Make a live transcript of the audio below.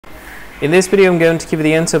In this video, I'm going to give you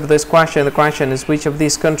the answer of this question. The question is, which of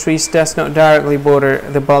these countries does not directly border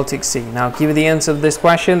the Baltic Sea? Now, give you the answer of this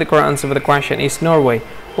question. The correct answer for the question is Norway.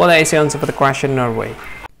 Well, that is the answer for the question, Norway.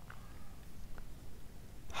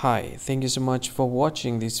 Hi, thank you so much for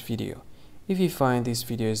watching this video. If you find this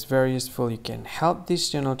video is very useful, you can help this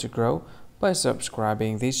channel to grow by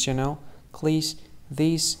subscribing this channel. Please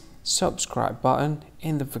this subscribe button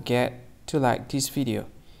and don't forget to like this video.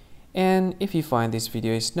 And if you find this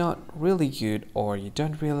video is not really good, or you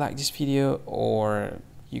don't really like this video, or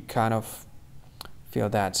you kind of feel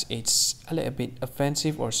that it's a little bit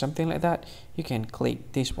offensive or something like that, you can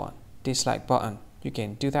click this one, dislike button. You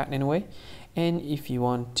can do that anyway. And if you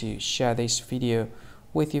want to share this video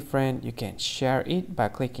with your friend, you can share it by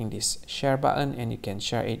clicking this share button, and you can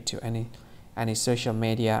share it to any social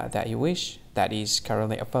media that you wish that is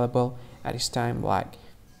currently available at this time, like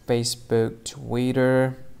Facebook,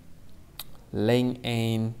 Twitter,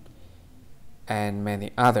 LinkedIn, and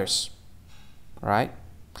many others, right?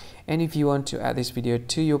 And if you want to add this video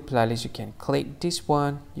to your playlist, you can click this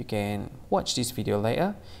one. You can watch this video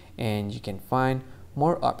later, and you can find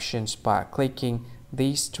more options by clicking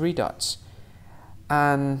these three dots.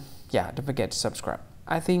 And yeah, don't forget to subscribe.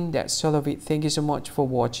 I think that's all of it. Thank you so much for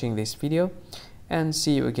watching this video, and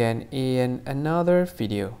see you again in another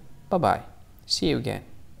video. Bye bye. See you again.